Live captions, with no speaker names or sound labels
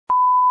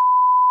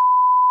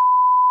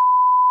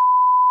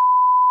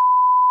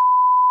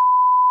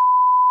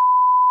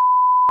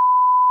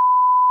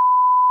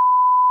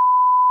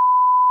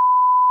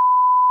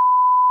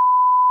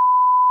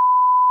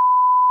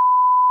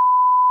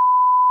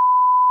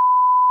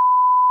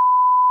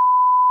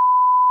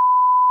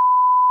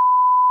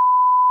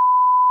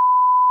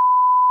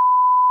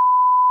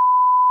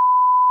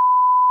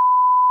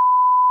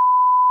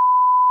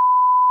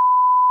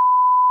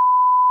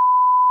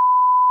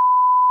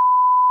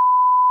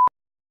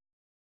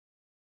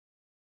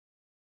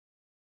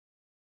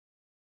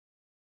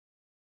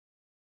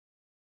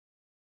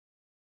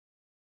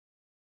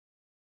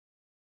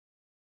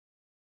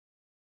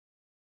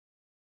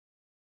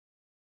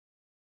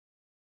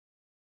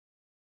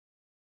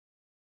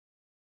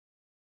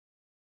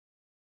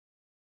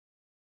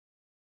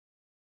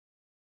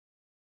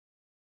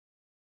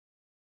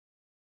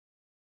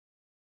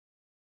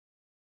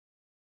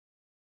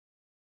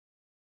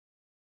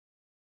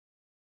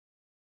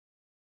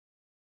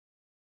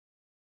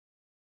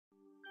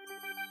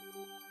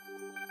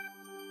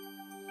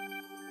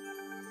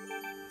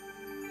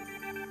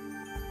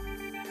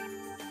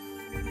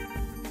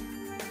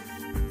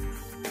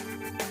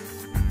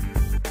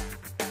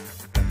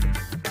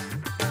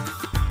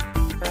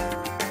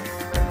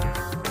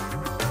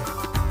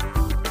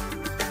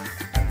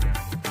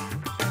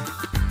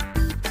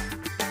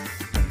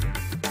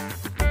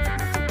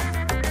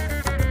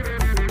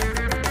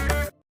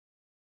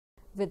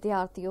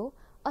विद्यार्थियों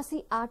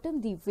ਅਸੀਂ ਐਟਮ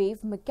ਦੀ wave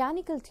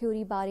mechanical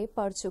theory ਬਾਰੇ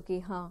ਪੜ੍ਹ ਚੁੱਕੇ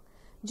ਹਾਂ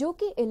ਜੋ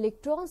ਕਿ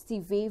ਇਲੈਕਟ੍ਰੌਨਸ ਦੀ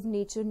ਵੇਵ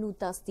ਨੇਚਰ ਨੂੰ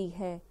ਦੱਸਦੀ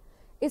ਹੈ।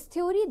 ਇਸ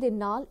ਥਿਊਰੀ ਦੇ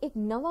ਨਾਲ ਇੱਕ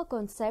ਨਵਾਂ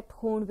ਕਨਸੈਪਟ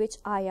ਹੋਣ ਵਿੱਚ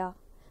ਆਇਆ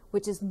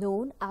which is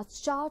known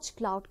as charge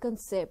cloud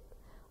concept।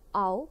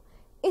 आओ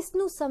ਇਸ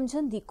ਨੂੰ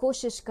ਸਮਝਣ ਦੀ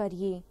ਕੋਸ਼ਿਸ਼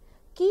ਕਰੀਏ।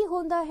 ਕੀ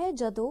ਹੁੰਦਾ ਹੈ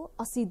ਜਦੋਂ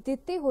ਅਸੀਂ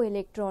ਦਿੱਤੇ ਹੋਏ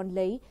ਇਲੈਕਟ੍ਰੌਨ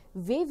ਲਈ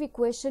ਵੇਵ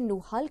ਇਕੁਏਸ਼ਨ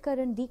ਨੂੰ ਹੱਲ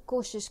ਕਰਨ ਦੀ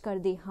ਕੋਸ਼ਿਸ਼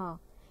ਕਰਦੇ ਹਾਂ।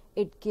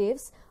 It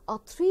gives a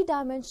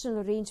three-dimensional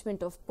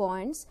arrangement of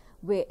points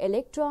where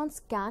electrons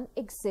can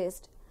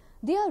exist.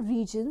 There are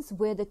regions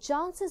where the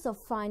chances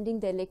of finding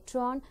the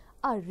electron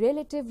are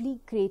relatively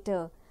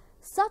greater.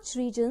 Such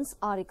regions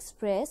are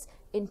expressed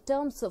in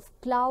terms of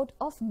cloud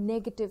of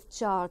negative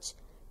charge.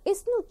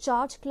 इसनु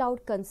charge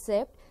cloud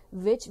concept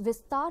which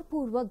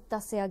विस्तारपूर्वक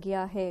दस्या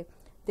गया है।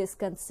 This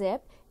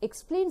concept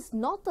explains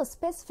not the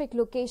specific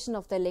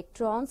location of the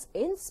electrons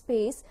in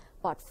space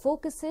but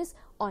focuses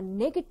on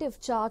negative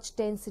charge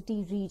density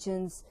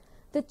regions.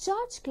 The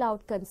charge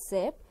cloud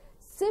concept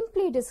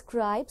simply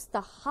describes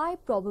the high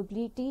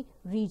probability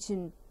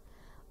region.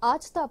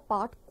 आज ਦਾ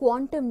ਪਾਠ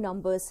quantum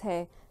numbers है,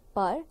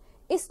 पर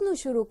इसनु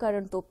शुरू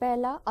ਕਰਨ ਤੋਂ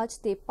ਪਹਿਲਾਂ ਅੱਜ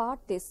ਦੇ ਪਾਠ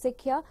ਦੇ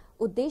ਸਿੱਖਿਆ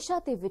ਉਦੇਸ਼ਾਂ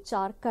ਤੇ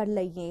ਵਿਚਾਰ ਕਰ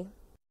ਲਈਏ।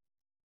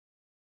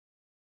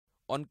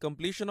 On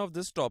completion of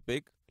this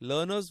topic,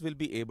 learners will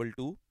be able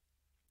to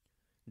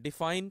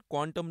define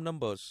quantum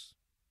numbers,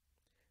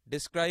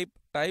 describe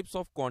types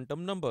of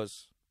quantum numbers,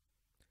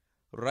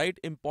 write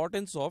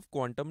importance of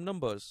quantum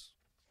numbers,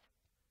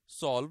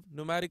 solve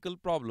numerical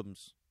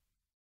problems।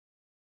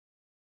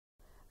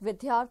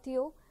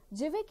 ਵਿਦਿਆਰਥੀਓ,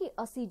 ਜਿਵੇਂ ਕਿ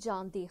ਅਸੀਂ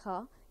ਜਾਣਦੇ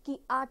ਹਾਂ ਕਿ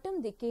ਐਟਮ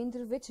ਦੇ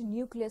ਕੇਂਦਰ ਵਿੱਚ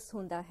ਨਿਊਕਲੀਅਸ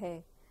ਹੁੰਦਾ ਹੈ,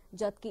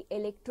 ਜਦਕਿ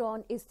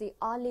ਇਲੈਕਟ੍ਰੌਨ ਇਸ ਦੇ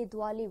ਆਲੇ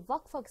ਦੁਆਲੇ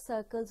ਵੱਖ-ਵੱਖ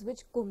ਸਰਕਲਸ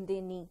ਵਿੱਚ ਘੁੰਮਦੇ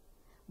ਨੇ।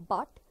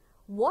 But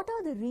what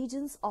are the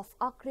regions of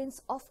occurrence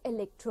of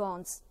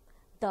electrons?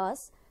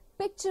 Thus,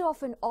 picture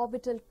of an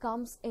orbital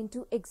comes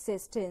into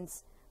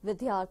existence।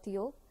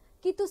 ਵਿਦਿਆਰਥੀਓ,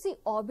 ਕੀ ਤੁਸੀਂ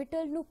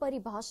orbital ਨੂੰ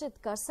ਪਰਿਭਾਸ਼ਿਤ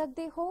ਕਰ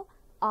ਸਕਦੇ ਹੋ?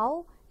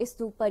 ਆਓ ਇਸ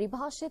ਨੂੰ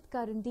ਪਰਿਭਾਸ਼ਿਤ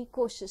ਕਰਨ ਦੀ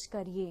ਕੋਸ਼ਿਸ਼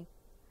ਕਰੀਏ।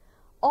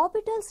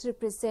 Orbitals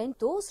represent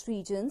those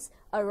regions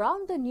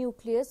around the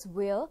nucleus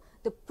where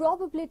the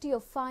probability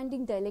of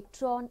finding the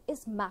electron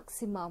is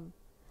maximum.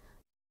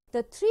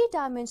 The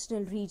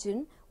three-dimensional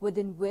region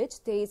within which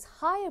there is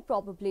higher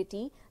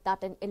probability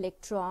that an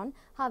electron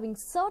having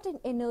certain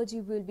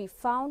energy will be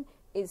found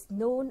is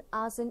known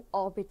as an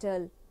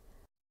orbital।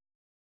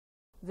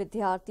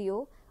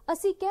 ਵਿਦਿਆਰਥੀਓ,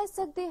 ਅਸੀਂ ਕਹਿ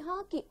ਸਕਦੇ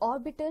ਹਾਂ ਕਿ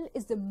orbital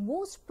is the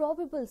most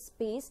probable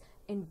space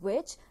in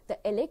which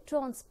the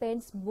electron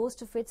spends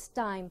most of its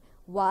time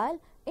while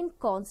in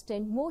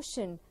constant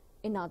motion.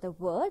 In other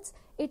words,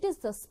 it is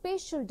the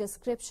spatial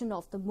description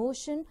of the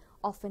motion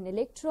of an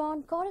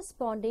electron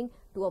corresponding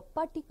to a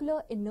particular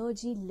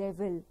energy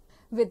level।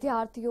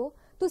 ਵਿਦਿਆਰਥੀਓ,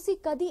 ਤੁਸੀਂ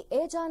ਕਦੀ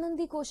ਇਹ ਜਾਣਨ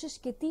ਦੀ ਕੋਸ਼ਿਸ਼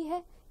ਕੀਤੀ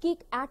ਹੈ ਕਿ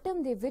ਇੱਕ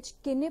atom ਦੇ ਵਿੱਚ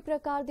ਕਿੰਨੇ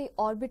ਪ੍ਰਕਾਰ ਦੇ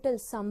orbital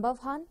ਸੰਭਵ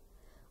ਹਨ?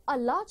 A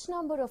large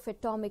number of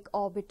atomic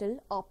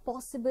orbitals are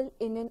possible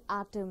in an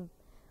atom।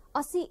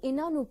 ਅਸੀਂ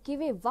ਇਹਨਾਂ ਨੂੰ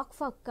ਕਿਵੇਂ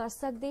ਵੱਖ-ਵੱਖ ਕਰ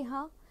ਸਕਦੇ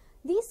ਹਾਂ?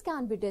 These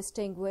can be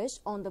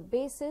distinguished on the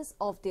basis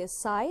of their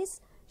size,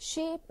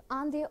 shape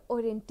and their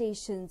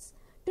orientations.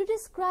 To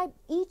describe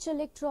each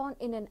electron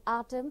in an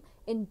atom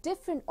in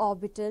different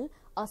orbital,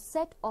 a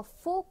set of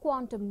 4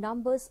 quantum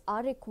numbers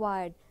are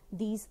required.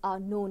 These are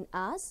known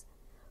as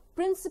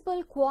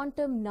principal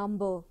quantum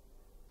number,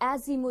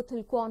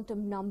 azimuthal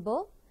quantum number,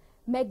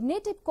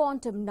 magnetic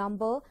quantum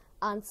number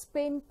and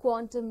spin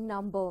quantum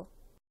number।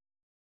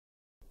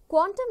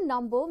 Quantum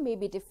number may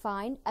be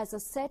defined as a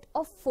set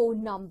of 4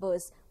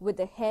 numbers with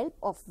the help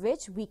of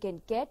which we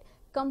can get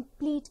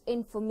complete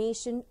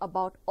information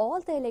about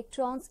all the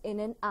electrons in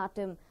an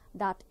atom,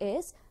 that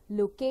is,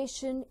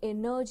 location,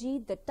 energy,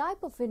 the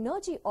type of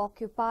energy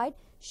occupied,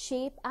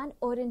 shape and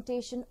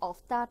orientation of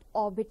that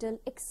orbital,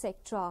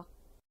 etc।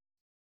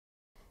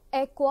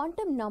 ਇਹ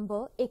quantum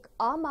number ਇੱਕ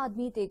ਆਮ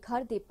ਆਦਮੀ ਦੇ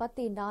ਘਰ ਦੇ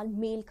ਪਤੇ ਨਾਲ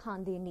ਮੇਲ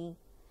ਖਾਂਦੇ ਨੇ।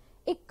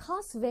 ਇੱਕ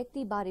ਖਾਸ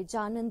ਵਿਅਕਤੀ ਬਾਰੇ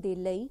ਜਾਣਨ ਦੇ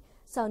ਲਈ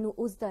ਸਾਨੂੰ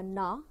ਉਸ ਦਾ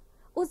ਨਾਂ,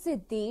 ਉਸ ਦੇ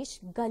ਦੇਸ਼,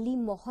 ਗਲੀ,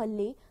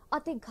 ਮੁਹੱਲੇ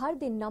ਅਤੇ ਘਰ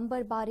ਦੇ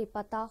ਨੰਬਰ ਬਾਰੇ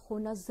ਪਤਾ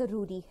ਹੋਣਾ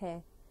ਜ਼ਰੂਰੀ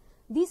ਹੈ।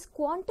 These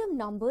quantum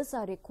numbers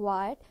are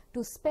required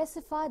to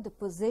specify the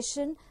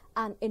position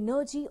and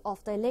energy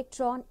of the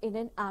electron in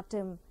an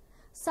atom।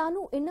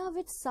 ਸਾਨੂੰ ਇਹਨਾਂ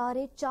ਵਿੱਚ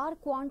ਸਾਰੇ 4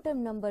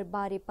 ਕੁਆਂਟਮ ਨੰਬਰ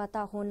ਬਾਰੇ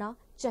ਪਤਾ ਹੋਣਾ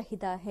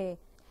ਚਾਹੀਦਾ ਹੈ।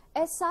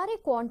 ਇਹ ਸਾਰੇ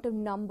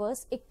ਕੁਆਂਟਮ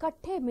ਨੰਬਰਸ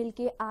ਇਕੱਠੇ ਮਿਲ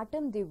ਕੇ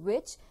ਐਟਮ ਦੇ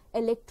ਵਿੱਚ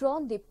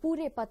ਇਲੈਕਟ੍ਰੌਨ ਦੇ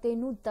ਪੂਰੇ ਪਤੇ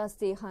ਨੂੰ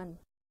ਦੱਸਦੇ ਹਨ।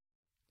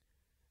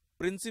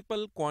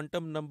 Principal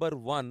quantum number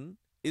 1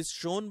 is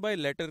shown by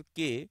letter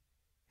K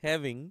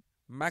having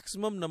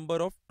maximum number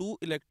of 2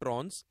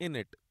 electrons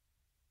in it.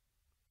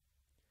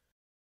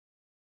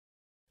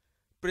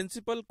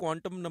 Principal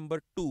quantum number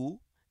 2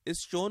 is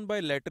shown by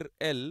letter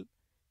L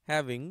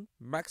having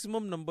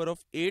maximum number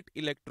of 8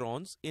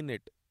 electrons in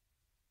it.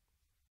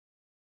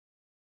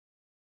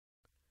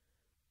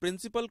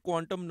 Principal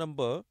quantum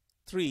number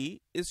 3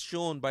 is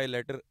shown by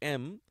letter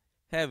M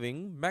having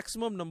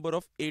maximum number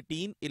of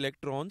 18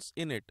 electrons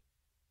in it.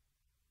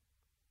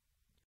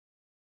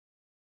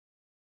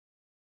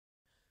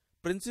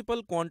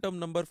 Principal quantum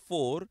number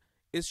 4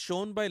 is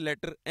shown by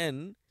letter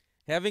N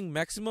having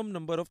maximum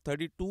number of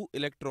 32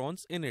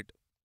 electrons in it.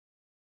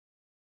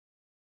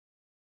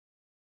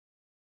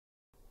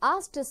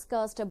 As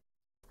discussed above,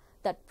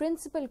 that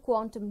principal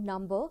quantum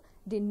number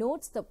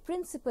denotes the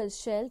principal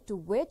shell to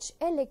which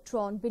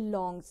electron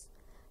belongs.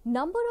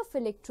 Number of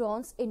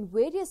electrons in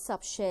various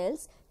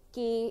subshells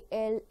K,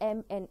 L,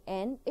 M and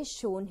N is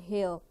shown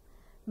here.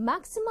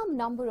 Maximum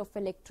number of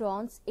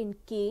electrons in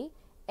K,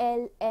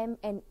 L, M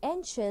and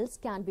N shells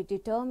can be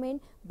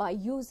determined by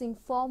using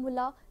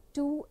formula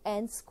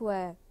 2n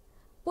square.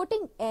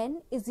 Putting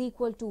n is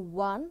equal to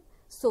 1,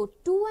 so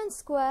 2n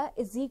square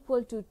is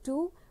equal to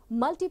 2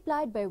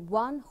 multiplied by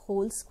 1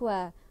 whole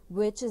square,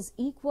 which is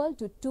equal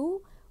to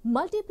 2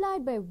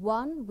 multiplied by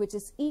 1, which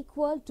is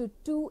equal to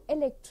 2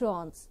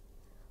 electrons.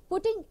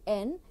 Putting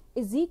n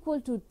is equal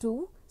to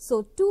 2,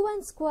 so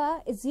 2n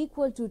square is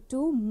equal to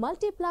 2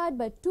 multiplied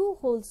by 2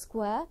 whole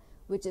square,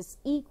 which is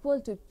equal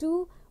to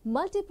 2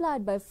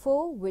 multiplied by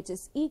 4, which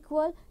is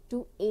equal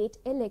to 8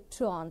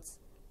 electrons.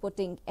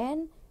 Putting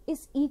n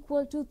is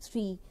equal to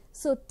 3,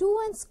 so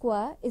 2n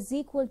square is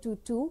equal to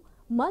 2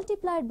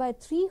 multiplied by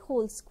 3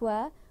 whole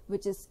square,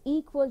 which is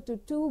equal to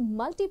 2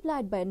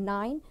 multiplied by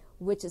 9,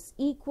 which is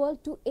equal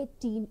to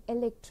 18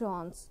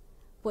 electrons.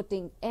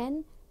 Putting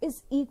n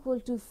is equal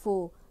to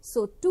 4,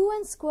 so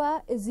 2n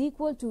square is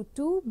equal to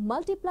 2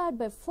 multiplied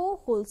by 4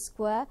 whole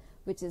square,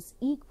 which is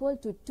equal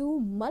to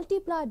 2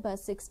 multiplied by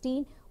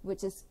 16,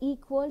 which is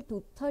equal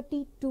to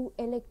 32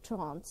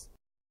 electrons.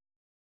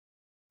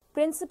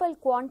 Principal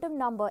quantum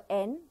number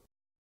n.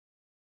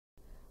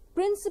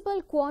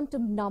 Principal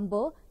quantum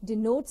number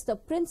denotes the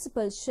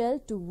principal shell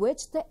to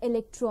which the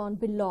electron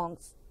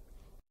belongs.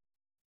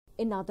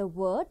 In other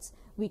words,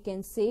 we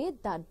can say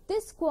that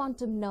this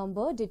quantum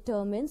number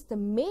determines the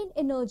main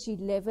energy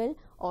level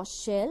or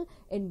shell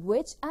in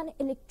which an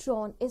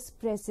electron is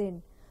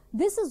present.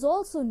 This is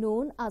also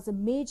known as a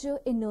major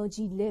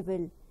energy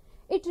level.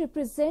 It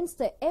represents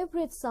the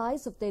average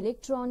size of the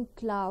electron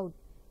cloud.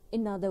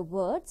 In other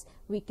words,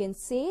 we can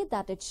say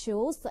that it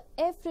shows the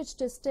average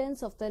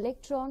distance of the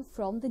electron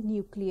from the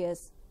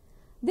nucleus.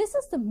 This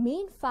is the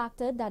main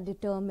factor that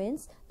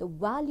determines the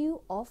value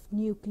of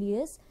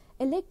nucleus,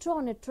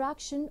 electron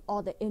attraction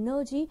or the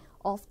energy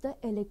of the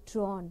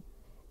electron.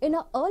 In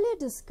our earlier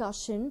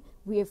discussion,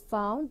 we have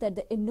found that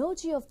the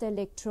energy of the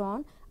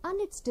electron and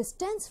its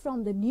distance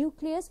from the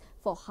nucleus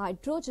for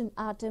hydrogen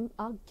atom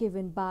are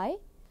given by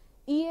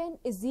En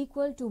is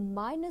equal to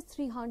minus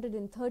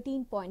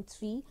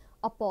 313.3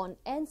 upon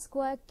n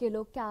square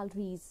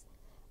kilocalories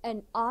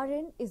and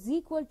Rn is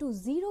equal to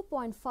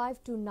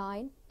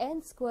 0.529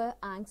 n square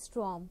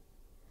angstrom,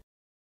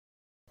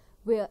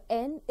 where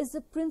n is the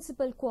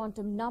principal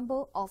quantum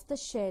number of the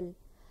shell.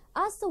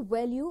 As the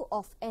value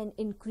of n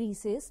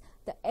increases,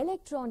 the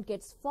electron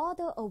gets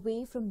farther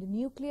away from the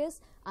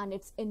nucleus and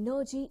its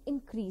energy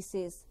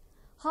increases.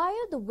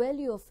 Higher the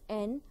value of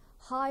n,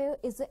 higher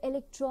is the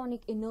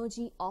electronic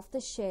energy of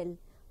the shell.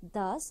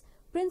 Thus,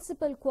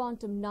 principal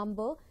quantum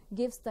number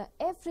gives the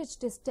average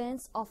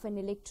distance of an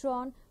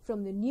electron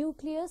from the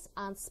nucleus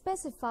and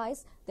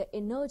specifies the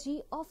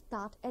energy of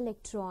that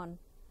electron.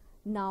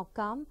 Now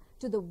come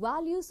to the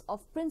values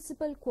of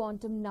principal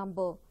quantum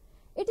number.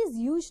 It is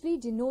usually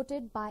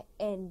denoted by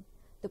n.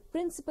 The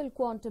principal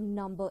quantum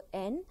number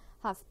n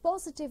have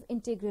positive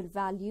integral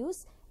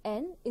values.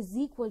 N is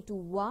equal to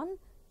 1,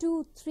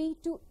 2, 3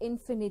 to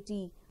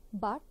infinity.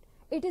 But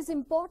it is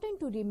important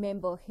to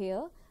remember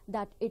here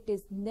that it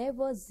is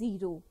never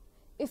 0.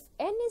 If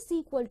n is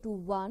equal to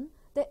 1,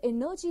 the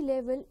energy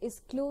level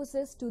is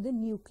closest to the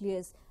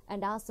nucleus,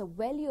 and as the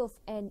value of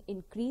n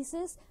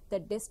increases, the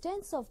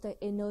distance of the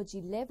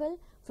energy level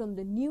from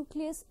the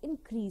nucleus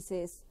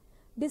increases.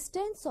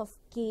 Distance of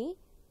K,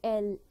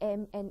 L,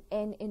 M and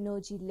N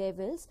energy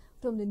levels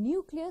from the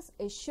nucleus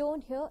is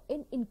shown here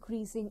in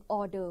increasing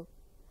order.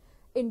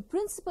 In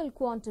principal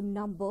quantum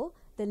number,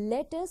 the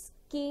letters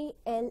K,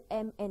 L,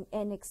 M and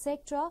N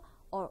etc.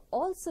 are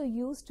also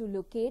used to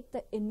locate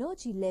the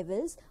energy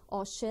levels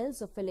or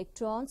shells of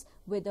electrons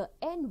with a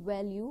n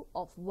value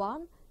of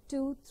 1,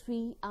 2,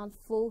 3 and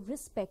 4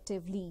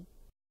 respectively.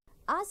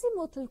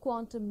 Azimuthal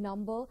quantum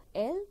number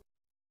L.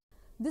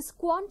 This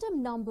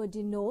quantum number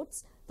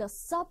denotes the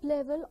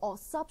sublevel or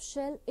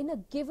subshell in a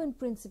given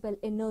principal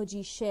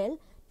energy shell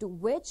to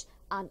which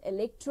an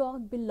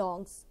electron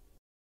belongs.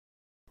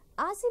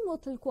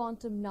 Azimuthal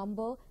quantum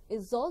number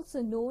is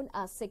also known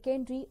as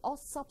secondary or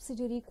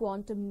subsidiary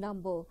quantum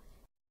number.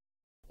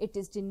 It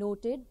is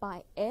denoted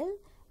by L,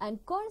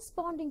 and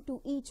corresponding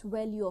to each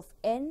value of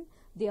n,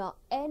 there are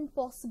n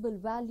possible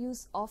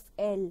values of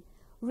L,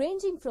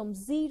 ranging from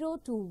 0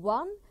 to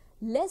 1,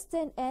 less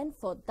than n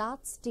for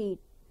that state.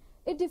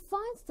 It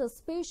defines the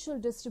spatial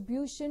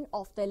distribution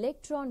of the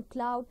electron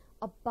cloud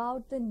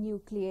about the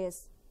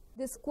nucleus.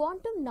 This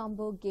quantum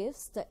number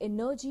gives the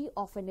energy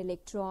of an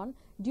electron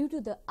due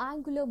to the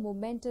angular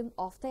momentum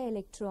of the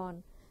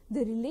electron.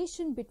 The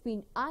relation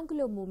between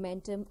angular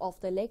momentum of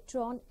the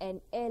electron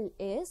and L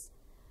is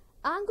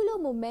angular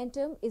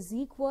momentum is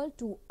equal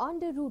to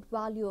under root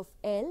value of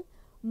L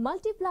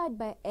multiplied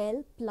by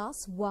L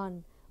plus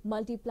 1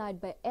 multiplied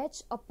by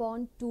h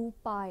upon 2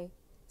 pi.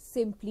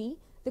 Simply,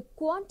 the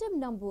quantum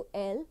number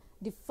L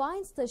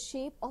defines the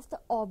shape of the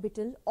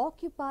orbital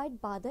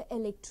occupied by the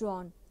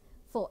electron.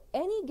 For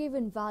any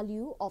given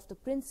value of the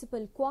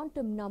principal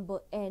quantum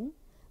number n,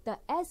 the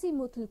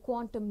azimuthal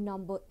quantum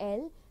number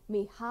L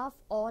may have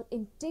all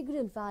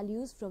integral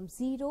values from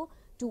 0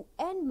 to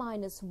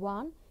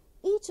n-1,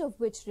 each of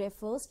which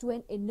refers to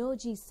an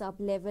energy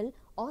sublevel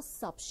or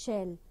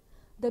subshell.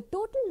 The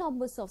total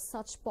numbers of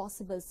such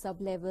possible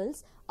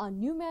sublevels are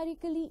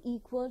numerically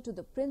equal to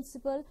the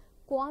principal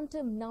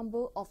quantum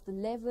number of the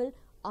level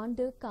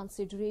under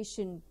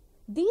consideration.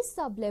 These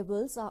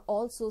sublevels are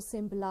also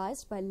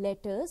symbolized by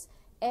letters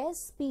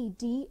S, P,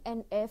 D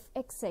and F,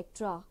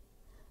 etc.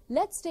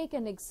 Let's take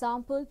an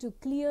example to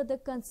clear the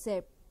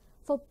concept.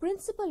 For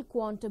principal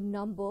quantum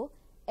number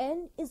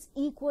n is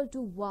equal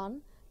to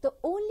 1, the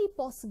only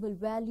possible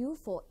value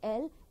for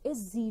L is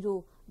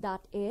 0.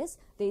 That is,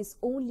 there is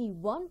only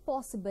one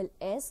possible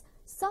S,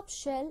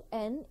 subshell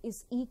n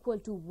is equal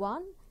to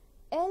 1,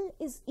 L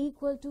is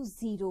equal to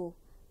 0.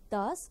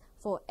 Thus,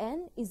 for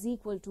n is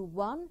equal to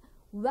 1,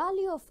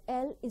 value of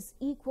L is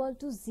equal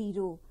to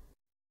 0.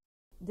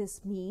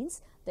 This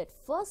means that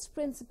first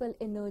principal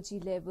energy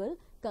level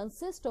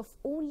consists of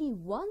only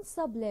one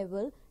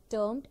sublevel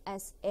termed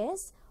as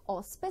S,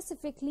 or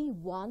specifically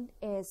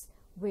 1s,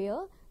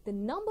 where the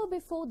number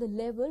before the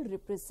level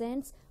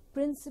represents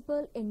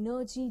principal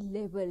energy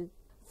level.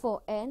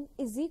 For n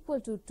is equal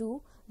to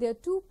 2, there are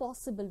two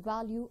possible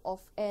values of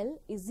L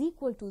is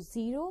equal to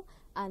 0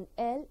 and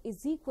L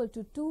is equal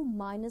to 2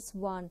 minus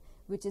 1,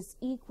 which is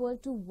equal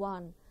to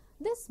 1.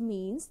 This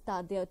means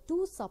that there are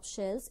two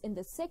subshells in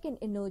the second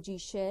energy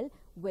shell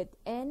with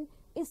n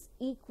is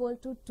equal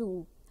to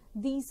 2.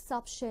 These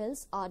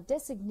subshells are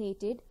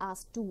designated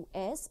as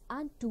 2s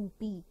and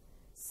 2p.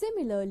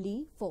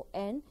 Similarly, for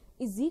n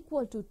is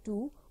equal to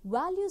 2,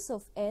 values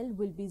of L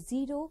will be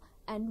 0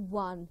 and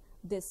 1.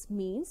 This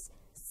means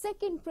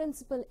second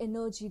principal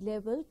energy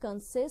level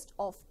consists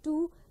of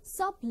two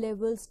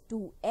sublevels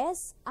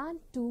 2s and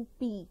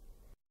 2p.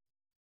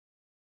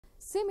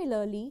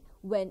 Similarly,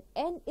 when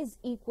n is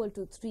equal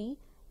to 3,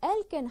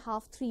 L can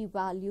have three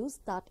values,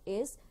 that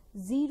is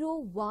 0,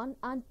 1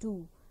 and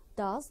 2.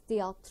 Thus,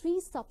 there are three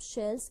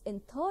subshells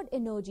in third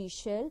energy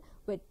shell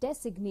with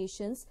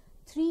designations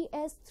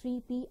 3s,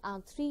 3p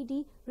and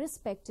 3d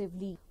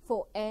respectively.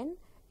 For n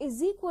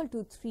is equal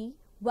to 3,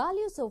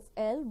 values of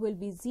L will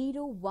be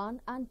 0,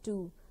 1 and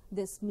 2.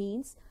 This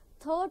means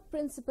third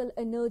principal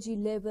energy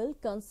level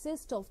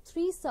consists of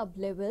three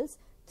sublevels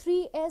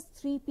 3s,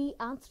 3p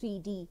and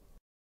 3d.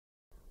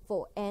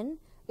 For n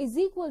is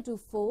equal to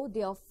 4,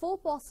 there are four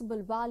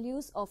possible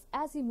values of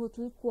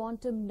azimuthal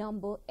quantum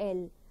number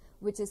L,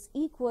 which is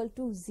equal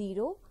to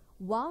 0,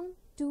 1,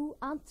 2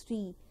 and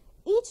 3,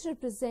 each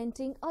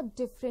representing a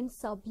different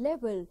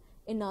sublevel.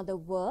 In other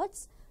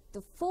words,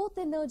 the fourth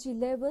energy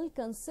level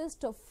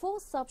consists of four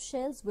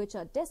subshells which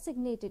are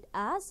designated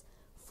as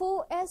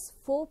 4s,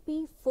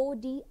 4p,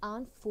 4d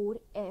and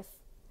 4f.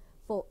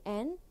 For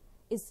n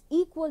is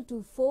equal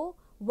to 4,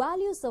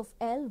 values of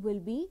L will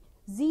be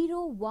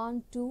 0,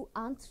 1, 2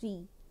 and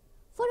 3.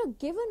 For a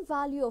given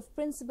value of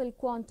principal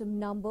quantum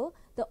number,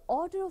 the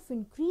order of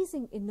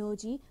increasing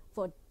energy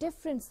for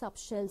different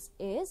subshells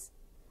is,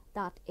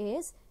 that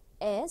is,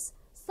 S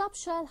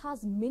subshell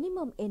has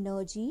minimum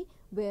energy,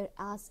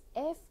 whereas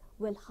F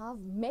will have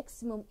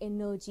maximum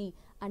energy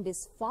and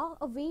is far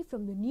away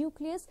from the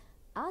nucleus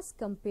as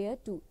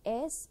compared to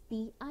S,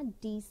 P and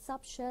D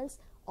subshells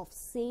of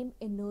same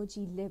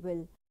energy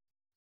level.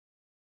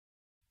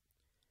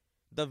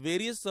 The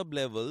various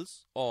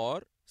sublevels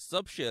or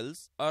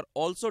subshells are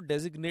also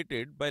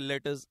designated by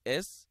letters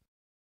S,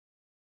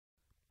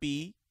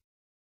 P,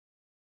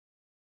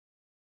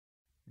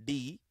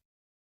 D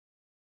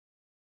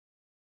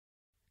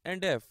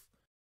and F,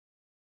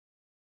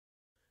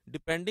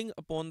 depending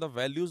upon the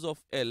values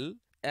of L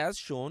as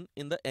shown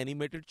in the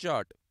animated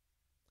chart.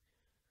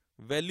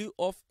 Value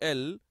of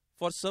L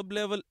for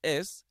sublevel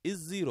S is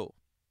 0.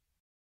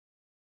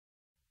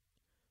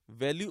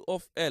 Value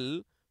of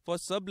L for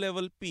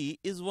sublevel P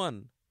is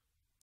 1.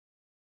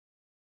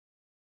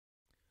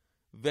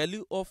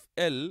 Value of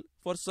L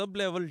for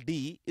sublevel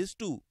D is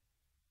 2.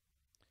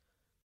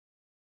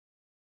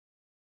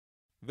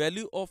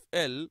 Value of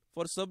L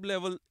for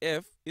sublevel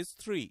F is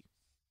 3.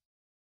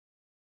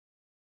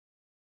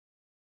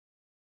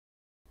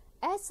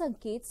 S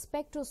संकेत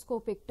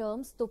spectroscopic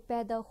terms तो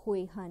पैदा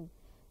हुए हैं.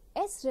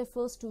 S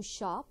refers to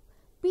sharp,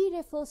 P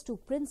refers to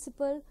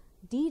principal,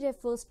 D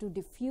refers to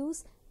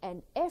diffuse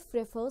and F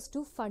refers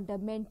to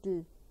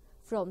fundamental.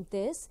 From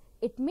this,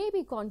 it may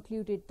be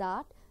concluded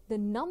that the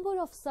number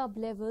of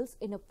sublevels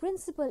in a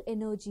principal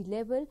energy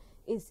level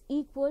is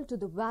equal to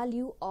the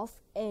value of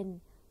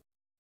n.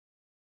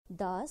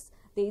 Thus,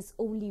 there is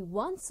only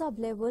one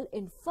sublevel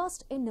in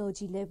first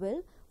energy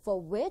level for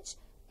which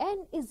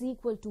n is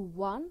equal to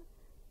 1,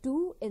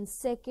 2 in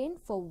second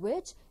for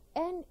which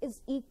n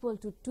is equal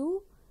to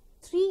 2,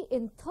 3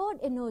 in third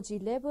energy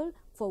level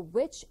for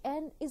which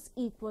n is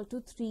equal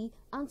to 3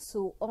 and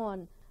so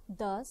on.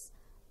 Thus,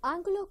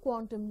 angular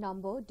quantum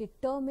number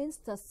determines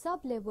the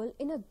sublevel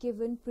in a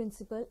given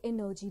principal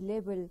energy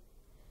level.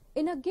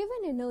 In a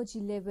given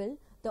energy level,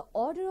 the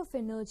order of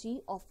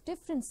energy of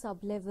different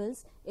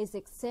sublevels is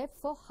except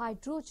for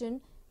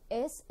hydrogen,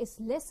 S is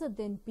lesser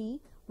than P,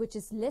 which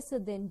is lesser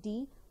than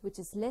D, which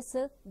is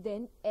lesser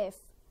than F.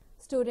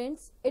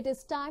 Students, it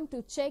is time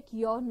to check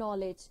your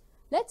knowledge.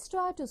 Let's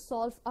try to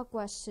solve a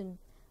question.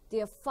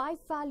 There are 5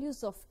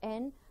 values of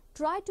N.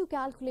 Try to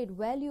calculate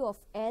value of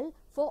L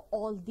for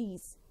all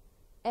these.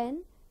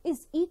 N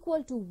is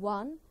equal to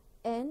 1,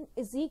 N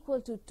is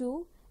equal to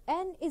 2,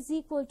 N is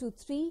equal to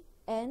 3,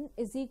 N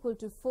is equal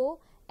to 4,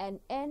 and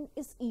N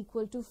is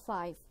equal to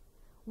 5.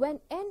 When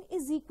N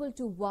is equal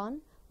to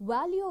 1,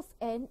 value of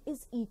N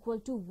is equal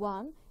to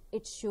 1.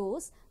 It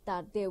shows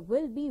that there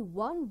will be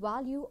one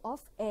value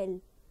of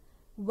L.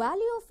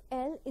 Value of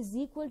L is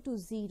equal to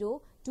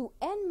 0 to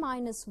N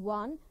minus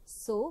 1,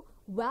 so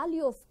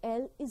value of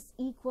L is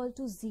equal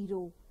to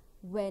 0.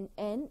 When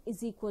N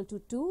is equal to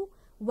 2,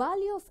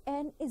 value of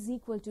N is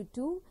equal to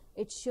 2.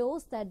 It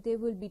shows that there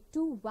will be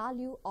 2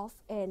 value of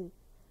L.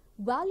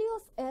 Value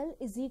of L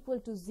is equal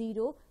to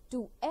 0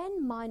 to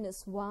N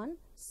minus 1,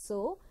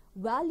 so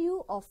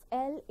value of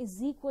L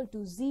is equal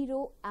to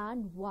 0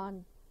 and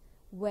 1.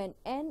 When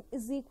N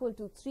is equal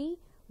to 3,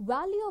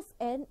 value of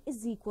N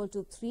is equal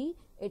to 3.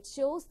 It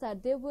shows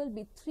that there will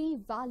be 3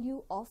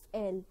 value of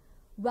L.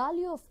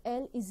 Value of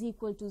L is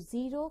equal to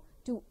 0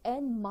 to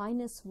N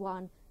minus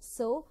 1.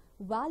 So,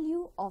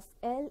 value of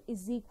L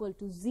is equal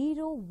to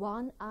 0,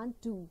 1 and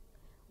 2.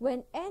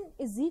 When N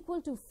is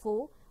equal to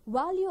 4,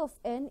 value of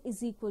N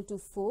is equal to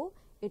 4.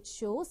 It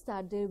shows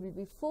that there will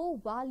be 4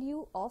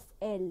 value of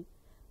L.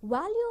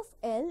 Value of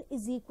L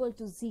is equal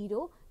to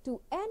 0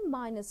 to N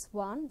minus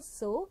 1.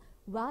 So,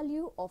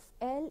 value of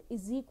L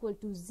is equal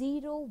to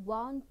 0,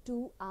 1,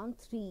 2 and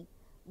 3.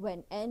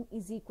 When N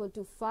is equal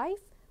to 5,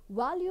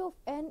 value of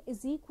N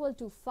is equal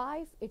to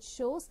 5. It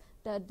shows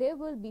that there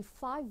will be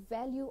 5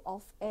 value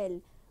of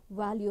L.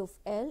 Value of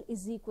L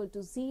is equal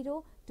to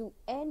 0 to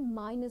N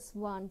minus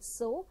 1.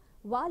 So,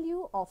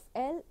 value of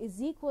L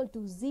is equal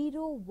to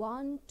 0,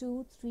 1,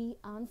 2, 3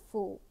 and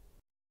 4.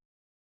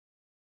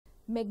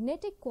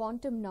 Magnetic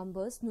quantum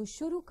numbers ਨੂੰ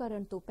ਸ਼ੁਰੂ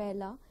ਕਰਨ ਤੋਂ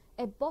ਪਹਿਲਾਂ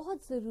ਇਹ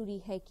ਬਹੁਤ ਜ਼ਰੂਰੀ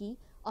ਹੈ ਕਿ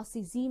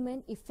ਅਸੀਂ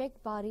ਜ਼ੀਮਨ ਇਫੈਕਟ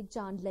ਬਾਰੇ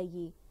ਜਾਣ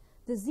ਲਈਏ.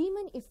 The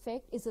Zeeman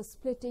effect is a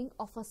splitting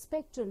of a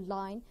spectral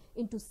line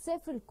into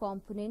several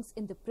components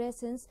in the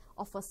presence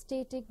of a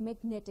static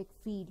magnetic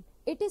field.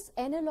 It is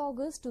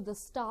analogous to the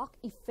Stark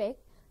effect,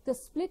 the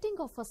splitting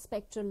of a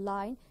spectral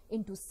line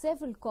into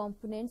several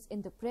components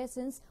in the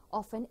presence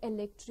of an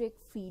electric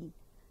field.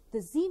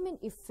 The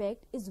Zeeman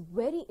effect is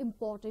very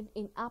important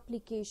in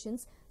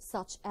applications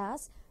such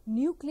as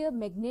nuclear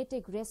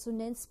magnetic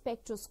resonance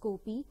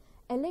spectroscopy,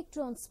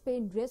 electron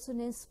spin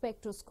resonance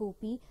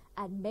spectroscopy,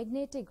 and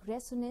magnetic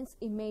resonance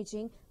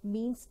imaging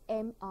means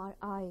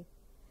MRI.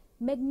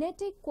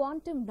 Magnetic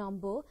quantum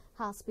number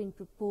has been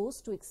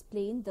proposed to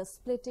explain the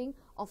splitting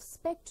of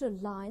spectral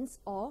lines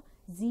or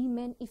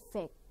Zeeman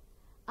effect.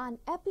 An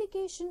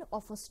application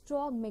of a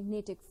strong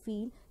magnetic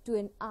field to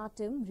an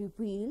atom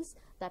reveals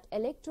that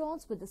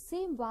electrons with the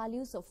same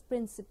values of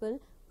principal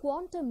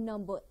quantum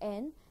number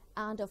n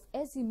and of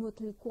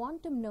azimuthal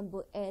quantum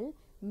number L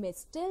may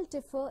still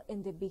differ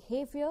in their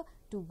behavior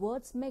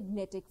towards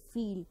magnetic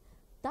field.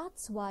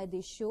 That's why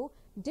they show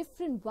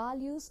different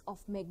values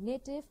of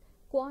magnetic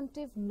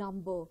quantum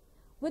number.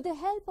 With the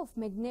help of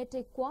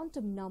magnetic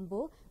quantum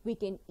number, we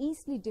can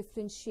easily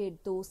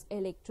differentiate those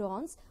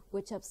electrons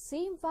which have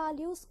same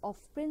values of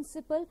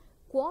principal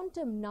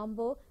quantum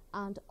number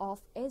and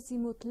of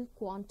azimuthal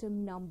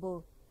quantum number.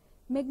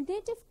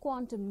 Magnetic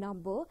quantum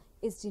number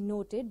is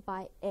denoted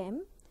by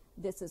M.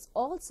 This is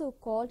also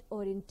called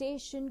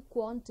orientation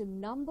quantum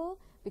number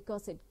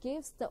because it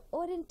gives the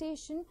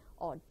orientation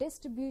or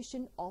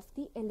distribution of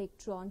the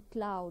electron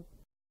cloud.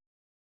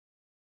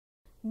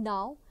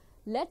 Now,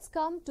 let's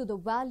come to the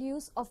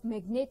values of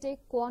magnetic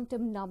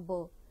quantum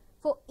number.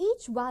 For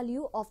each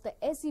value of the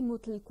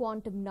azimuthal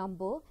quantum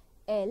number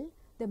L,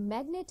 the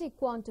magnetic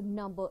quantum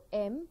number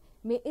M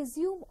may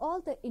assume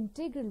all the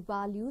integral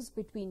values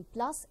between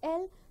plus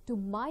L to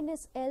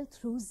minus L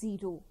through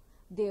 0.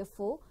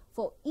 Therefore,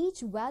 for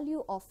each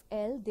value of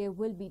L, there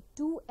will be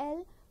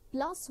 2L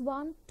plus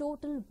 1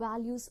 total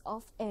values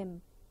of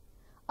M.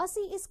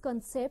 ਅਸੀਂ ਇਸ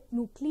concept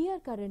ਨੂੰ clear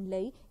ਕਰਨ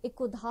ਲਈ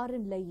ਇੱਕ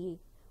ਉਦਾਹਰਨ ਲਈਏ.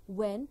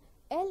 When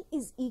L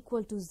is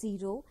equal to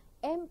 0,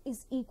 M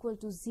is equal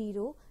to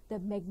 0, the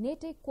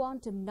magnetic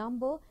quantum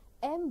number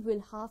M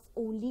will have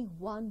only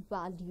one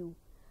value.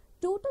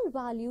 Total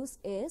values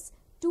is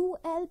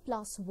 2L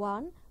plus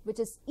 1, which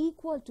is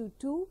equal to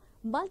 2,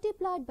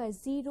 multiplied by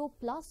 0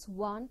 plus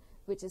 1,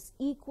 which is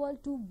equal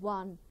to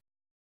 1.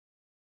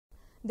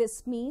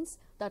 This means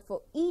that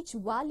for each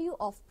value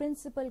of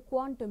principal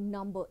quantum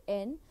number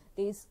n,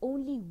 there is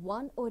only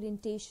one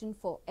orientation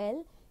for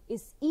L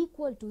is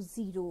equal to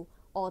 0,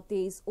 or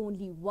there is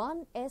only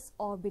one s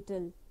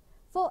orbital.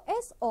 For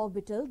s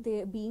orbital,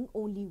 there being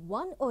only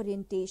one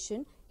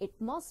orientation, it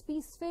must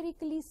be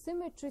spherically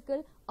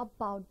symmetrical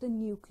about the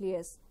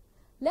nucleus.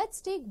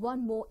 Let's take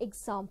one more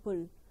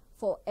example.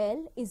 For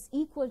L is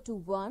equal to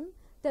 1,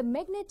 the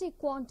magnetic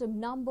quantum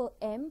number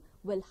M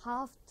will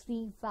have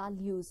 3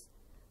 values.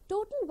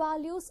 Total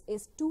values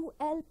is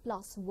 2l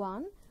plus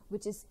 1,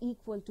 which is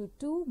equal to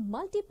 2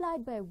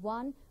 multiplied by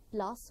 1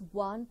 plus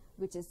 1,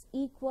 which is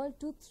equal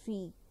to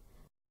 3.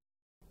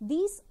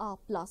 These are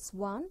plus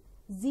 1,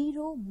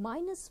 0,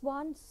 minus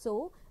 1,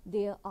 so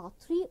there are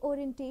 3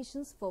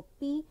 orientations for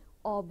p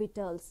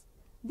orbitals.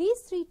 These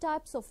 3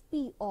 types of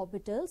p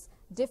orbitals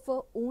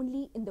differ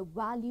only in the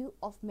value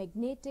of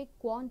magnetic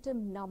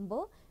quantum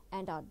number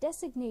and are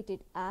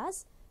designated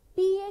as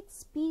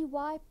px, py,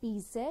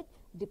 pz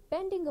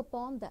depending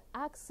upon the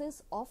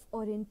axis of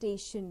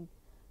orientation.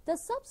 The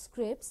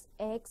subscripts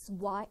x,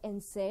 y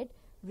and z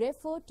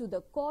refer to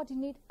the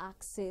coordinate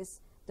axis.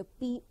 The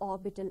p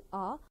orbital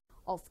are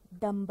of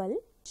dumbbell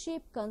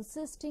shape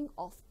consisting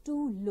of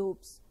 2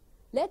 lobes.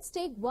 Let's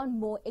take one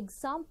more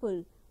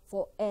example.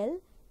 For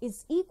L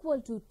is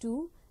equal to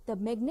 2, the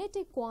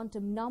magnetic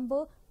quantum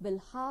number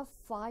will have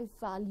 5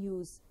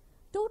 values.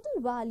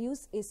 Total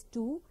values is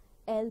 2,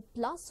 L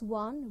plus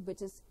 1,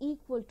 which is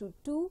equal to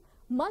 2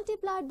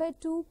 multiplied by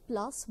 2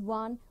 plus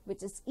 1,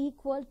 which is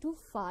equal to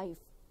 5.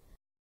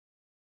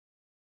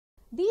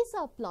 These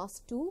are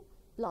plus 2,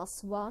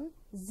 plus 1,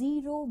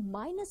 0,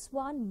 minus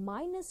 1,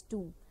 minus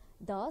 2.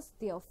 Thus,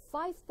 there are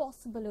 5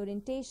 possible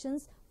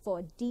orientations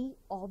for d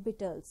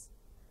orbitals.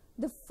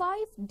 The 5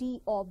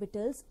 d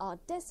orbitals are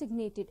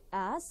designated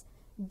as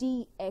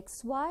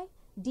dxy,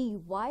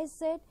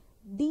 dyz,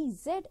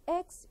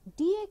 dzx,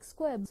 dx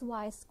square,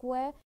 y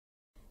square,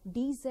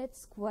 dz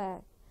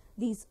square.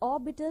 These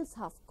orbitals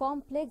have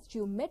complex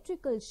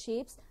geometrical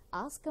shapes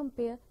as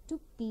compared to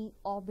p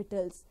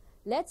orbitals.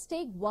 Let's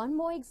take one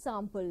more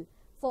example.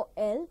 For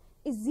L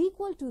is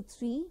equal to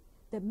 3,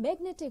 the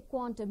magnetic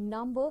quantum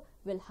number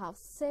will have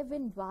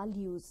 7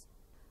 values.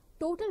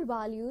 Total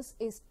values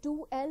is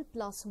 2L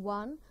plus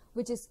 1,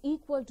 which is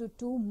equal to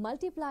 2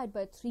 multiplied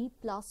by 3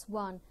 plus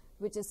 1,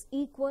 which is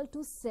equal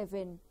to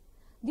 7.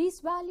 These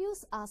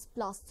values as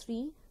plus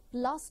 3,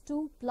 plus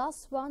 2,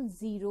 plus 1,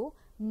 0,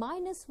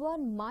 minus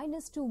 1,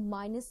 minus 2,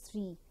 minus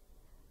 3.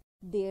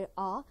 There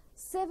are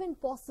 7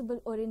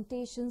 possible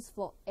orientations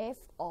for f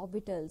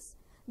orbitals.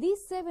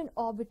 These 7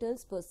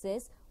 orbitals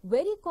possess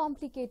very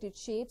complicated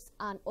shapes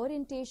and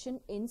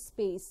orientation in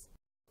space.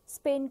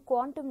 Spin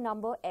quantum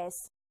number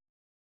s.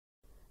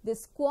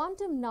 This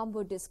quantum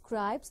number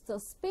describes the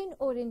spin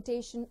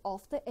orientation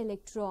of the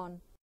electron.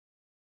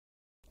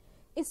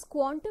 इस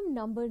quantum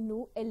number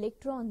ਨੂੰ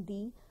electron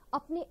ਦੀ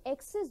ਆਪਣੇ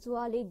Axis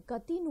ਵਾਲੇ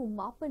ਗਤੀ ਨੂੰ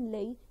ਮਾਪਣ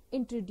ਲਈ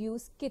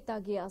introduce ਕੀਤਾ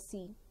ਗਿਆ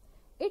ਸੀ.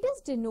 It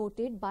is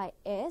denoted by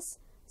S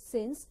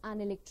since an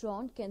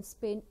electron can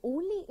spin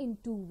only in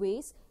 2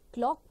 ways,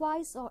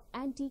 clockwise or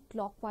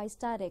anti-clockwise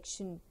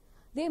direction.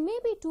 There may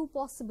be 2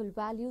 possible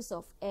values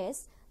of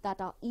S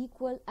that are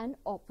equal and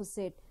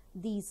opposite.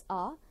 These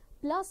are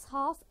plus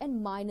half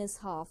and minus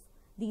half.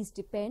 These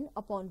depend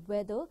upon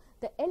whether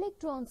the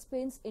electron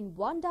spins in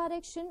one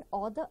direction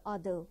or the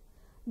other.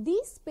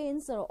 These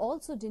spins are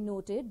also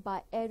denoted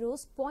by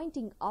arrows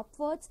pointing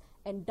upwards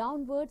and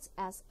downwards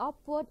as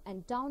upward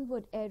and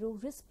downward arrow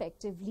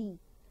respectively.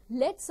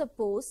 Let's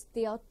suppose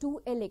there are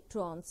 2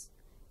 electrons.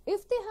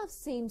 If they have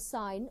same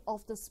sign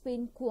of the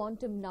spin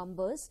quantum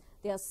numbers,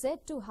 they are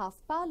said to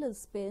have parallel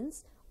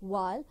spins,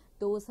 while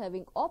those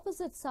having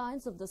opposite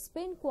signs of the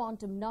spin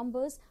quantum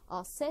numbers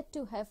are said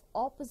to have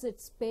opposite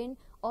spin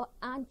or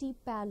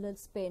anti-parallel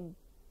spin.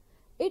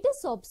 It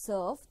is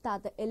observed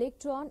that the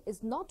electron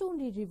is not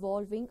only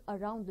revolving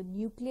around the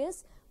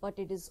nucleus, but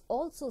it is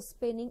also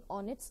spinning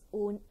on its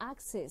own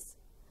axis.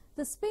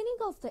 The spinning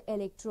of the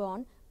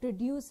electron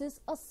produces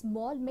a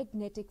small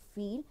magnetic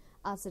field,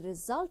 as a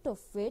result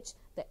of which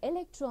the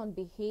electron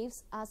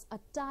behaves as a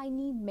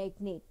tiny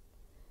magnet.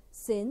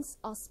 Since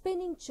a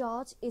spinning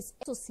charge is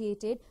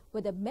associated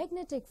with a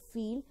magnetic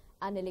field,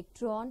 an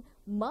electron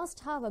must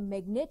have a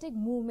magnetic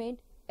moment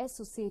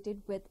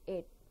associated with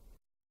it.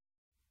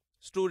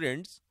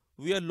 Students,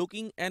 we are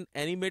looking an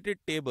animated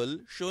table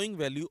showing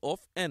value of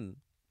n.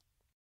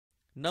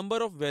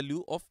 Number of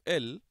value of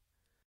L,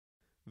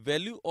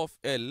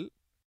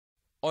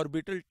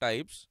 orbital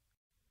types,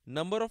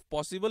 number of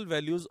possible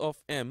values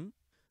of m,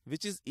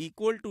 which is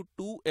equal to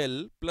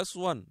 2L plus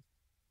 1,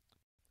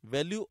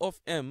 value of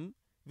m,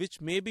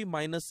 which may be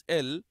minus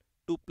L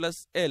to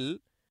plus L,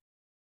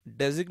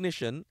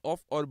 designation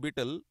of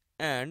orbital,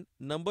 and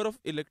number of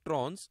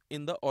electrons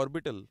in the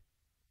orbital.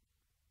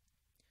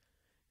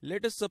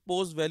 Let us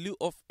suppose value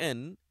of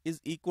n is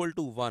equal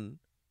to 1.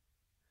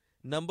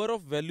 Number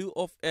of value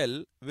of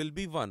L will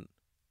be 1.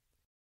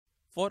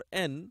 For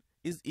n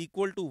is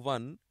equal to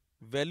 1,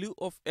 value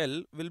of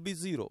L will be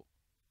 0.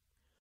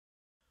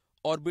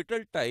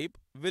 Orbital type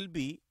will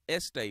be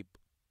S-type.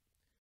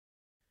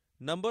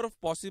 Number of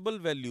possible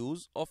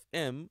values of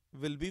m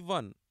will be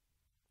 1.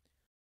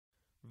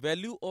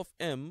 Value of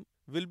m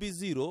will be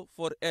 0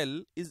 for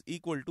L is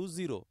equal to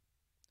 0.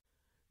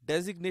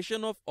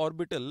 Designation of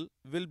orbital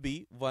will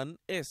be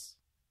 1s.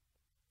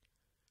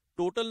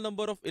 Total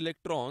number of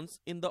electrons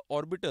in the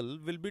orbital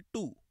will be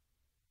 2.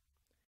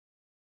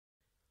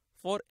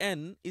 For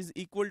n is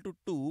equal to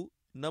 2,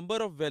 number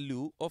of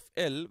value of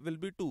L will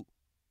be 2.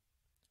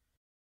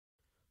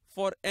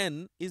 For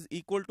n is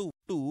equal to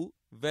 2,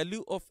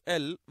 value of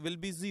L will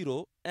be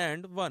 0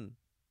 and 1.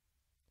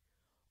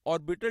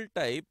 Orbital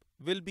type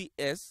will be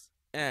S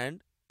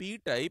and P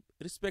type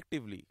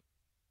respectively.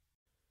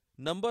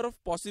 Number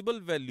of possible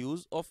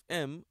values of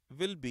M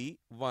will be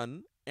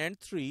 1 and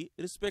 3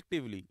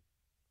 respectively.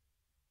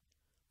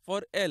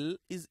 For L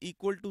is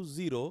equal to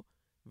 0,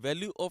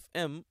 value of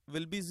M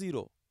will be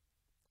 0.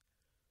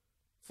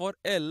 For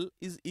L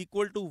is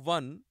equal to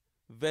 1,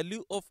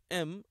 value of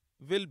M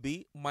will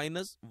be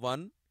minus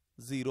 1,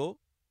 0,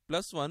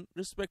 plus 1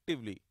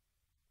 respectively.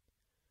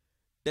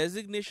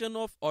 Designation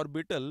of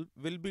orbital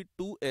will be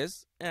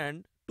 2s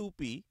and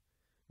 2p,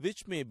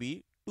 which may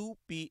be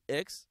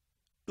 2px,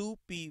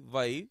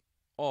 2py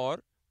or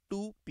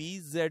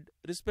 2pz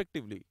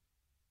respectively.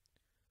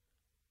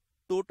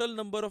 Total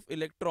number of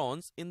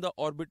electrons in the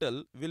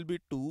orbital will be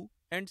 2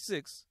 and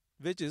 6,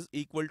 which is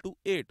equal to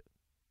 8.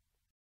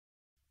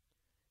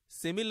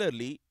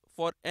 Similarly,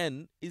 for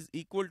n is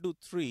equal to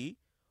 3,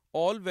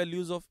 all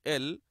values of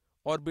L,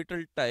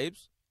 orbital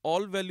types,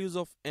 all values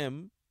of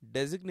M,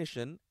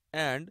 designation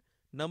and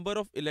number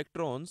of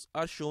electrons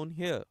are shown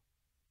here.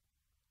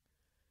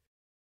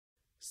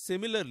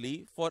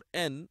 Similarly, for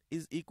n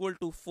is equal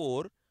to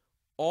 4,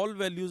 all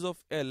values of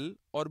L,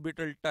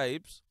 orbital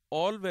types,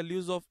 all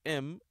values of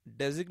M,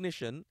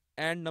 designation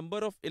and number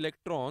of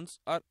electrons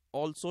are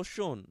also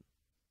shown.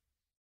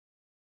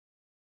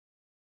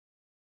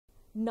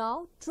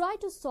 Now try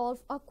to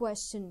solve a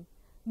question.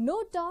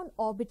 Note down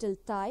orbital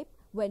type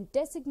when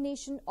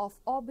designation of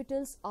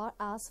orbitals are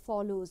as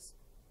follows.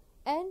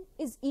 N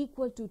is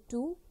equal to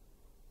 2,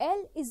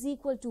 L is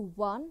equal to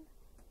 1,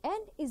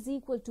 N is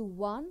equal to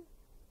 1,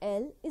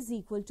 L is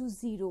equal to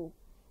 0,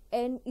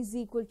 N is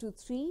equal to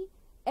 3,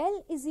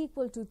 L is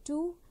equal to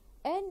 2,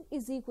 N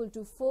is equal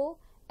to 4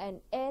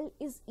 and L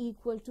is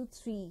equal to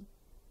 3.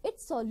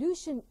 Its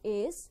solution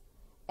is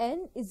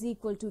N is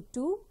equal to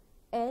 2,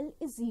 L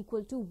is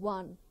equal to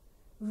 1.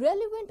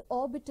 Relevant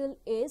orbital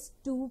is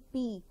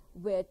 2p,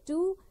 where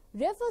 2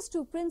 refers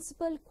to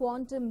principal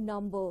quantum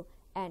number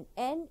and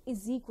N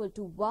is equal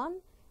to 1,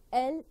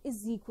 L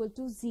is equal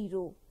to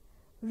 0.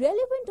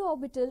 Relevant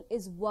orbital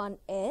is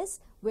 1s,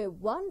 where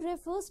 1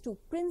 refers to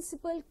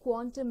principal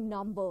quantum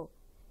number.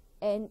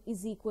 N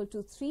is equal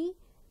to 3,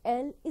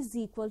 L is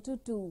equal to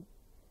 2.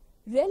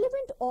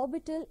 Relevant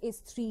orbital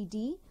is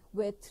 3d,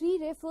 where 3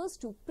 refers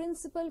to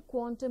principal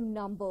quantum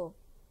number.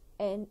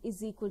 N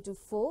is equal to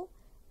 4,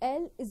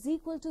 L is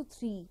equal to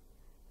 3.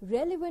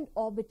 Relevant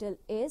orbital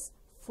is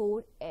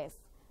 4f,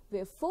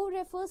 where 4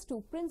 refers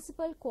to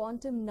principal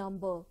quantum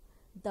number.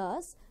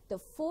 Thus, the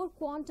 4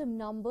 quantum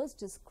numbers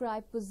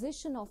describe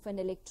position of an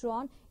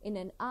electron in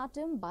an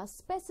atom by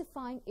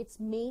specifying its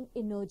main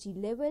energy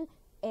level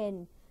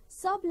N,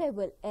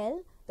 sublevel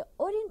L, the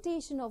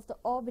orientation of the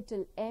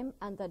orbital M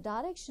and the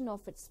direction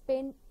of its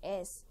spin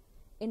S.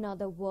 In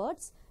other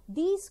words,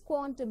 these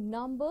quantum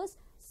numbers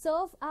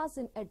serve as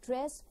an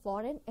address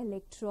for an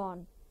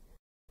electron.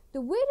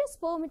 The various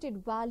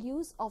permitted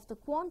values of the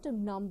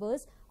quantum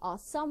numbers are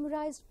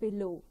summarized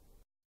below.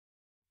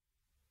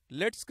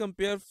 Let's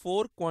compare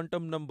 4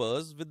 quantum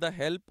numbers with the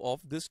help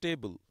of this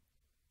table.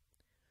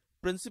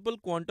 Principal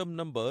quantum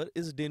number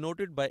is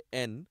denoted by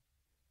n.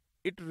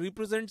 It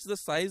represents the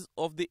size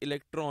of the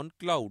electron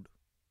cloud.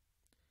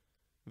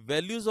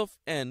 Values of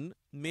n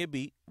may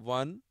be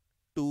 1,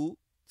 2,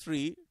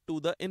 3 to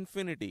the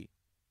infinity.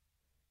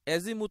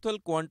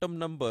 Azimuthal quantum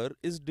number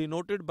is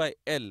denoted by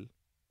L.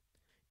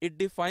 It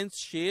defines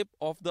shape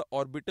of the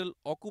orbital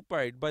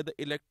occupied by the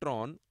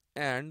electron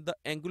and the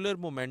angular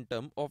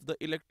momentum of the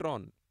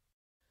electron.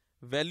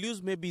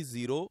 Values may be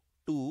 0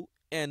 to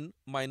n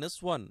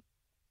minus 1.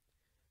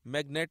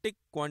 Magnetic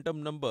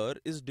quantum number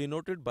is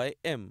denoted by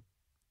M.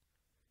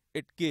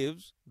 It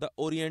gives the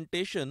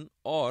orientation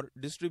or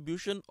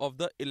distribution of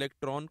the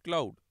electron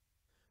cloud.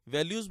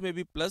 Values may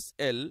be plus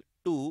L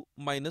to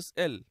minus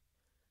L.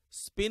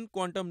 Spin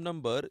quantum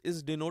number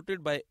is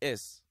denoted by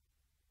S.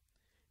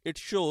 It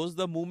shows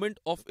the movement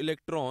of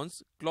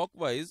electrons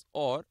clockwise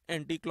or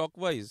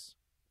anti-clockwise.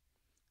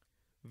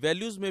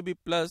 Values may be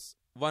plus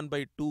 1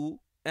 by 2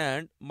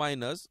 and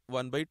minus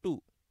 1 by 2.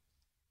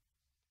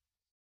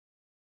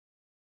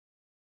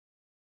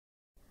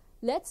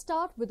 Let's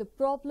start with a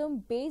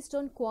problem based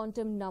on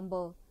quantum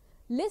number.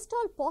 List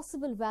all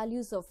possible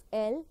values of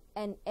L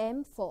and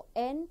M for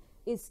n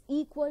is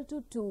equal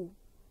to 2.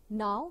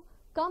 Now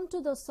come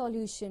to the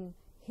solution.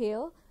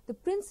 Here the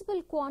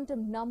principal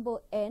quantum number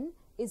n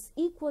is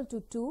equal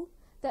to 2.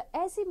 The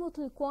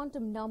azimuthal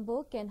quantum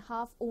number can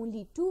have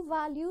only 2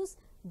 values.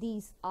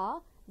 These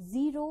are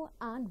 0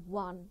 and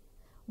 1.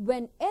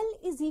 When L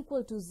is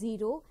equal to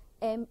 0,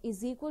 M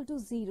is equal to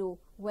 0.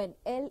 When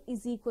L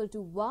is equal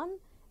to 1,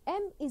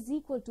 M is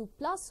equal to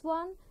plus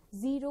 1,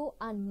 0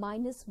 and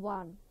minus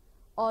 1.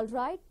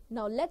 Alright,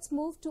 now let's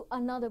move to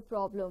another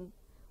problem.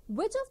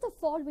 Which of the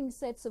following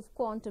sets of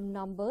quantum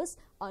numbers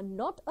are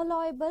not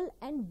allowable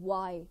and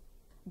why?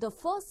 The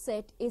first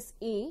set is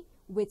A,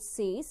 which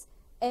says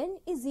n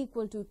is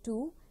equal to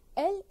 2,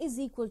 L is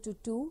equal to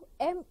 2,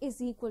 M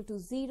is equal to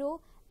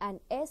 0 and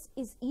S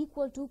is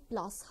equal to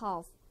plus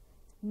half.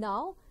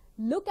 Now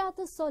look at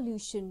the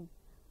solution.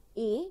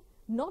 A.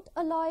 Not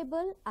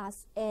allowable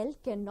as L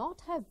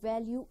cannot have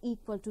value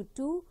equal to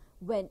 2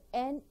 when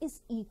n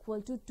is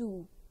equal to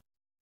 2.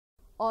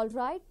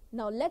 Alright,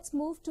 now let's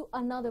move to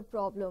another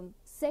problem.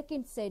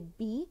 Second set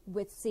B,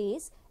 which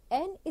says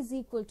n is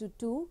equal to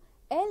 2,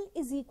 L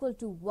is equal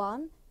to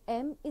 1,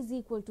 M is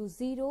equal to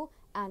 0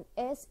 and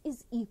S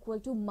is equal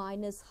to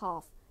minus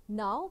half.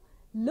 Now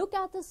look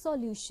at the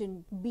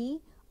solution. B.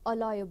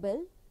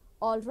 Allowable.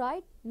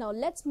 Alright, now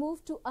let's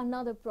move to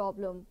another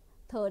problem.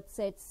 Third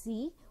set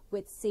C,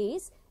 which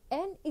says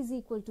n is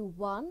equal to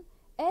 1,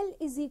 L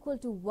is equal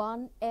to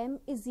 1, M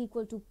is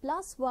equal to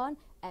plus 1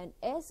 and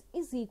S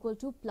is equal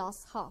to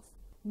plus half.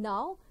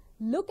 Now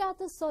look at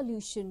the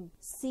solution.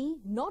 C.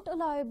 Not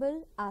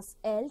allowable as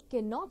L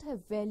cannot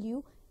have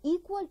value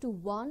equal to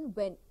 1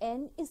 when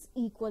n is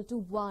equal to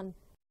 1.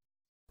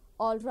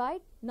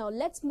 Alright, now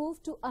let's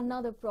move to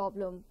another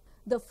problem.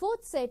 The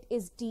fourth set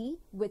is D,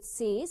 which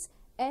says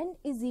n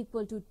is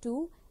equal to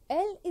 2,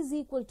 L is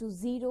equal to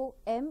 0,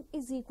 M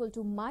is equal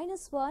to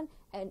minus 1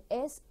 and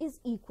S is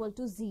equal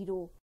to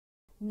 0.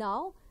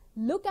 Now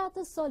look at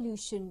the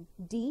solution.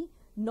 D.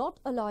 Not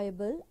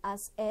allowable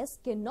as S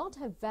cannot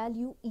have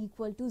value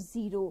equal to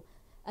 0.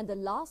 And the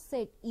last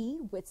set E,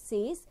 which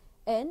says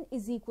n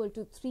is equal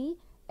to 3,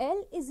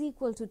 L is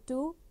equal to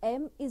 2,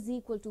 M is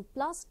equal to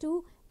plus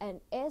 2 and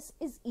S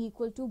is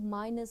equal to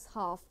minus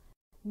half.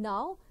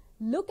 Now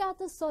look at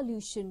the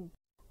solution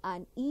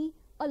and E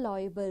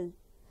allowable.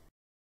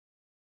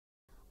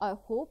 I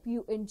hope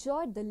you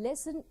enjoyed the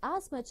lesson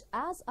as much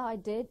as I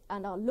did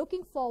and are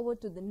looking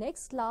forward to the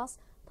next class.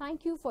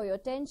 Thank you for your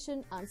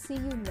attention and see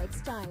you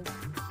next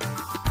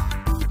time.